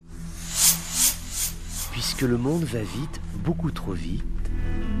Puisque le monde va vite, beaucoup trop vite,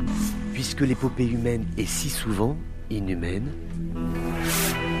 puisque l'épopée humaine est si souvent inhumaine,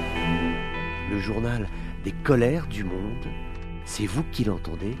 le journal des colères du monde, c'est vous qui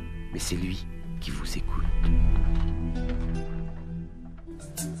l'entendez, mais c'est lui qui vous écoute.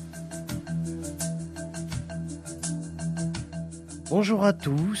 Bonjour à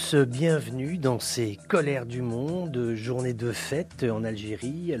tous, bienvenue dans ces colères du monde, journée de fête en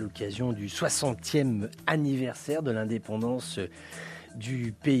Algérie à l'occasion du 60e anniversaire de l'indépendance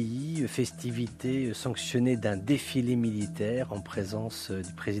du pays, festivité sanctionnée d'un défilé militaire en présence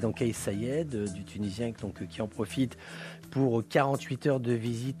du président Kais Saied, du Tunisien qui en profite pour 48 heures de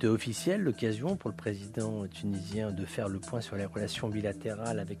visite officielle, l'occasion pour le président tunisien de faire le point sur les relations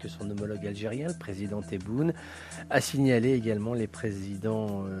bilatérales avec son homologue algérien, le président Tebboune, a signalé également les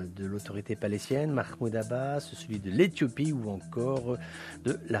présidents de l'autorité palestinienne, Mahmoud Abbas, celui de l'Éthiopie ou encore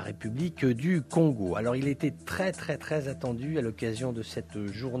de la République du Congo. Alors il était très attendu à l'occasion de cette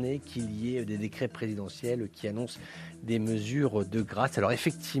journée qu'il y ait des décrets présidentiels qui annoncent des mesures de grâce. Alors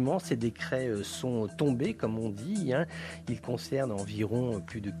effectivement, ces décrets sont tombés, comme on dit. Ils concernent environ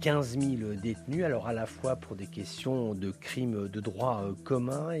plus de 15 000 détenus, alors à la fois pour des questions de crimes de droit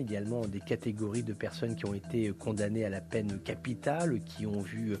commun, également des catégories de personnes qui ont été condamnées à la peine capitale, qui ont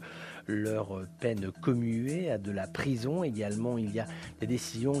vu leur peine commuée à de la prison. Également, il y a des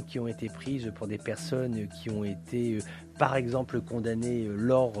décisions qui ont été prises pour des personnes qui ont été par exemple condamnés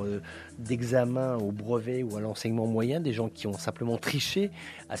lors d'examens au brevet ou à l'enseignement moyen, des gens qui ont simplement triché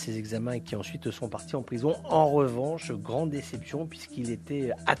à ces examens et qui ensuite sont partis en prison. En revanche, grande déception puisqu'il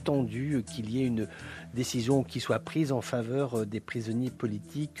était attendu qu'il y ait une décision qui soit prise en faveur des prisonniers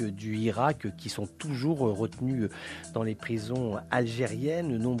politiques du Irak qui sont toujours retenus dans les prisons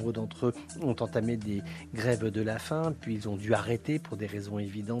algériennes. Nombre d'entre eux ont entamé des grèves de la faim, puis ils ont dû arrêter pour des raisons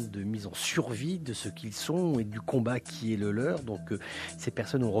évidentes de mise en survie de ce qu'ils sont et du combat qui est le leur. Donc ces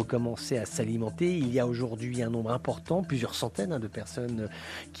personnes ont recommencé à s'alimenter. Il y a aujourd'hui un nombre important, plusieurs centaines de personnes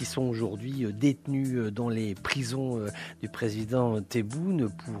qui sont aujourd'hui détenues dans les prisons du président Tebboune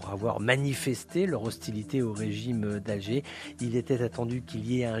pour avoir manifesté leur hostilité au régime d'Alger. Il était attendu qu'il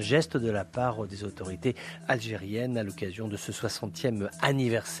y ait un geste de la part des autorités algériennes à l'occasion de ce 60e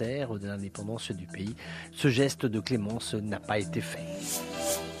anniversaire de l'indépendance du pays. Ce geste de clémence n'a pas été fait.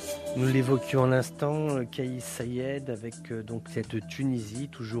 Nous l'évoquions à l'instant, Kais Saied avec donc cette Tunisie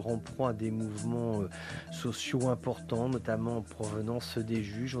toujours en proie à des mouvements sociaux importants, notamment en provenance des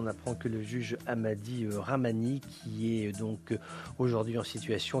juges. On apprend que le juge Hamadi Rahmani, qui est donc aujourd'hui en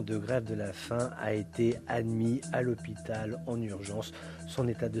situation de grève de la faim, a été admis à l'hôpital en urgence. Son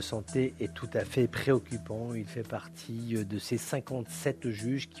état de santé est tout à fait préoccupant. Il fait partie de ces 57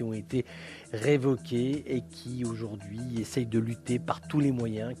 juges qui ont été révoqués et qui aujourd'hui essayent de lutter par tous les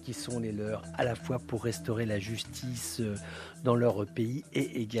moyens qui sont les leurs, à la fois pour restaurer la justice dans leur pays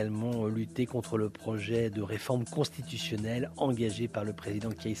et également lutter contre le projet de réforme constitutionnelle engagé par le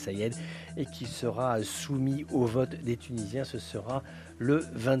président Kais Saied et qui sera soumis au vote des Tunisiens. Ce sera le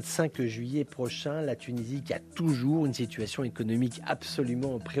 25 juillet prochain. La Tunisie qui a toujours une situation économique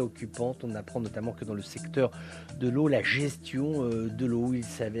absolument préoccupante. On apprend notamment que dans le secteur de l'eau, la gestion de l'eau, il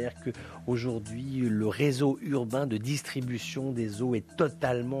s'avère qu'aujourd'hui, le réseau urbain de distribution des eaux est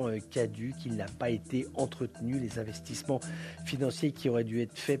totalement caduc. Il n'a pas été entretenu. Les investissements financiers qui auraient dû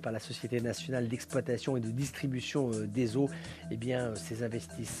être faits par la Société nationale d'exploitation et de distribution des eaux, eh bien, ces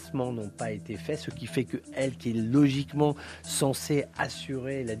investissements n'ont pas été faits, ce qui fait qu'elle, qui est logiquement censée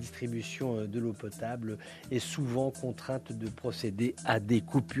assurer la distribution de l'eau potable, est souvent contrainte de procéder à des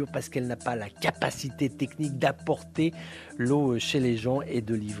coupures parce qu'elle n'a pas la capacité technique d'apporter l'eau chez les gens et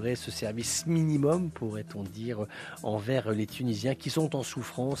de livrer ce service minimum, pourrait-on dire, envers les Tunisiens qui sont en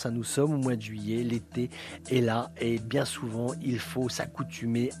souffrance. Nous sommes au mois de juillet, l'été est là et bien souvent il faut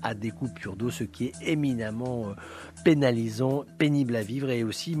s'accoutumer à des coupures d'eau, ce qui est éminemment pénalisant, pénible à vivre et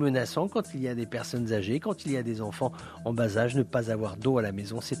aussi menaçant quand il y a des personnes âgées, quand il y a des enfants en bas âge. Ne pas avoir d'eau à la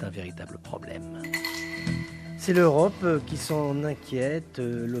maison, c'est un véritable problème. C'est l'Europe qui s'en inquiète.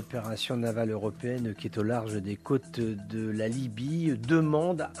 L'opération navale européenne qui est au large des côtes de la Libye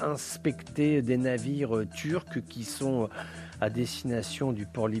demande à inspecter des navires turcs qui sont à destination du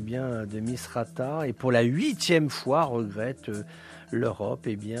port libyen de Misrata et pour la 8e fois regrette l'Europe,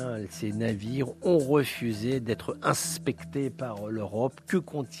 eh bien, ces navires ont refusé d'être inspectés par l'Europe. Que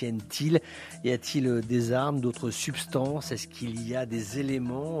contiennent-ils? Y a-t-il des armes, d'autres substances? Est-ce qu'il y a des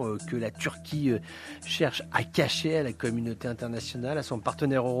éléments que la Turquie cherche à cacher à la communauté internationale, à son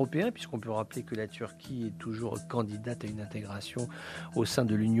partenaire européen, puisqu'on peut rappeler que la Turquie est toujours candidate à une intégration au sein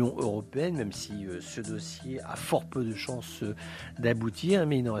de l'Union européenne, même si ce dossier a fort peu de chances d'aboutir,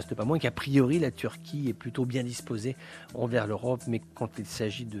 mais il n'en reste pas moins qu'a priori la Turquie est plutôt bien disposée envers l'Europe, mais quand il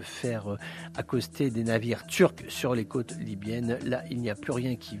s'agit de faire accoster des navires turcs sur les côtes libyennes, là il n'y a plus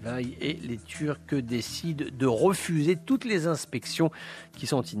rien qui vaille et les Turcs décident de refuser toutes les inspections qui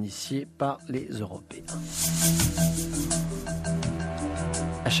sont initiées par les Européens.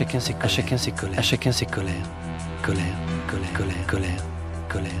 À chacun ses colères, à chacun ses colères. Colère, colère, colère, colère,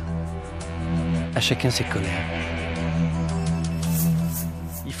 colère. À chacun ses colères.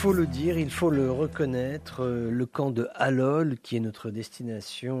 Il faut le dire, il faut le reconnaître, le camp de Halol, qui est notre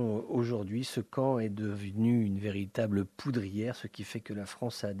destination aujourd'hui, ce camp est devenu une véritable poudrière, ce qui fait que la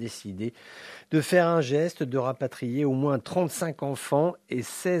France a décidé de faire un geste, de rapatrier au moins 35 enfants et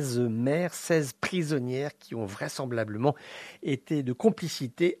 16 mères, 16 prisonnières qui ont vraisemblablement été de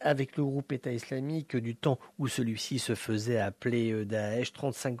complicité avec le groupe État islamique du temps où celui-ci se faisait appeler Daesh.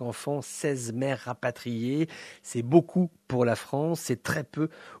 35 enfants, 16 mères rapatriées, c'est beaucoup pour la France, c'est très peu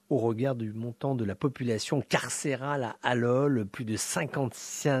au regard du montant de la population carcérale à Halol, plus de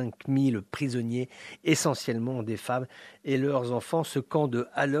 55 000 prisonniers, essentiellement des femmes et leurs enfants. Ce camp de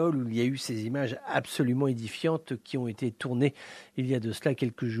Halol où il y a eu ces images absolument édifiantes qui ont été tournées il y a de cela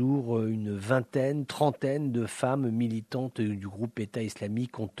quelques jours, une vingtaine, trentaine de femmes militantes du groupe État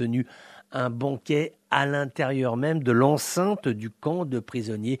islamique ont tenu un banquet à l'intérieur même de l'enceinte du camp de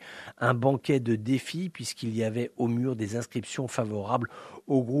prisonniers, un banquet de défi puisqu'il y avait au mur des inscriptions favorables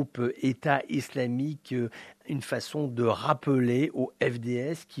au groupe État islamique, une façon de rappeler aux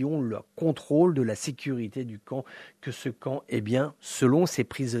FDS qui ont le contrôle de la sécurité du camp que ce camp est bien, selon ces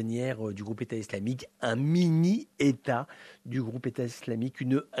prisonnières du groupe État islamique, un mini-État du groupe État islamique,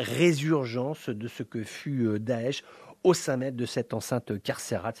 une résurgence de ce que fut Daesh au sein même de cette enceinte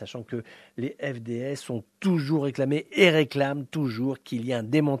carcérale, sachant que les FDS ont toujours réclamé et réclament toujours qu'il y ait un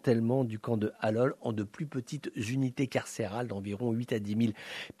démantèlement du camp de Halol en de plus petites unités carcérales d'environ 8 à 10 000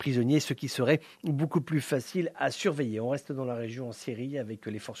 prisonniers, ce qui serait beaucoup plus facile à surveiller. On reste dans la région en Syrie avec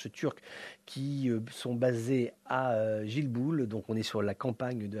les forces turques qui sont basées à Gilboul, donc on est sur la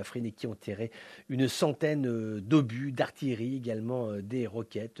campagne de Afrin et qui ont tiré une centaine d'obus, d'artillerie, également des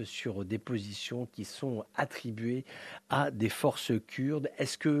roquettes sur des positions qui sont attribuées à des forces kurdes.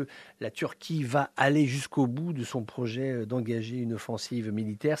 Est-ce que la Turquie va aller jusqu'au bout de son projet d'engager une offensive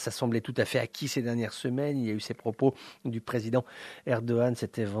militaire? Ça semblait tout à fait acquis ces dernières semaines. Il y a eu ces propos du président Erdogan,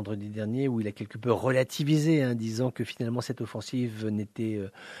 c'était vendredi dernier, où il a quelque peu relativisé, disant que finalement cette offensive n'était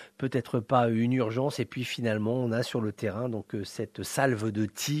peut-être pas une urgence. Et puis finalement, on a sur le terrain donc cette salve de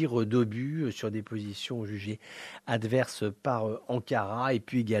tirs, d'obus sur des positions jugées adverses par Ankara, et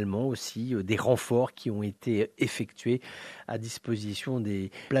puis également aussi des renforts qui ont été effectués à disposition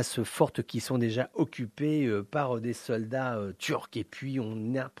des places fortes qui sont déjà occupées par des soldats turcs. Et puis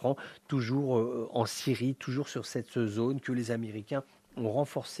on apprend toujours en Syrie, toujours sur cette zone, que les Américains ont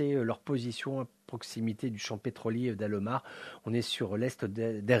renforcé leur position à proximité du champ pétrolier d'Al-Omar. On est sur l'est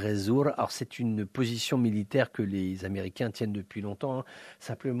d'Er Ez-Zour. Alors c'est une position militaire que les Américains tiennent depuis longtemps.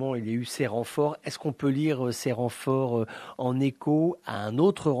 Simplement, il y a eu ces renforts. Est-ce qu'on peut lire ces renforts en écho à un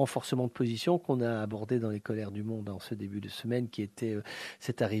autre renforcement de position qu'on a abordé dans les colères du monde en ce début de semaine, qui était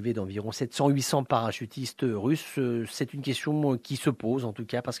cette arrivée d'environ 700-800 parachutistes russes? C'est une question qui se pose en tout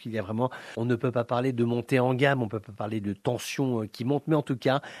cas, parce qu'il y a vraiment, on ne peut pas parler de montée en gamme, on ne peut pas parler de tension qui monte, mais en tout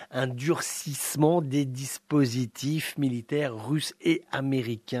cas un durcissement des dispositifs militaires russes et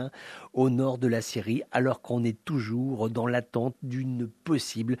américains au nord de la Syrie, alors qu'on est toujours dans l'attente d'une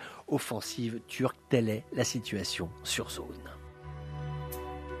possible offensive turque. Telle est la situation sur zone.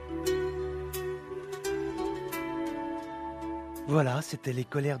 Voilà, c'était les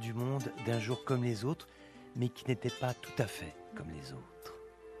colères du monde d'un jour comme les autres, mais qui n'étaient pas tout à fait comme les autres.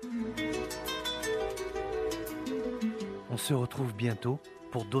 On se retrouve bientôt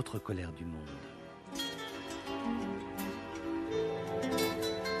pour d'autres colères du monde.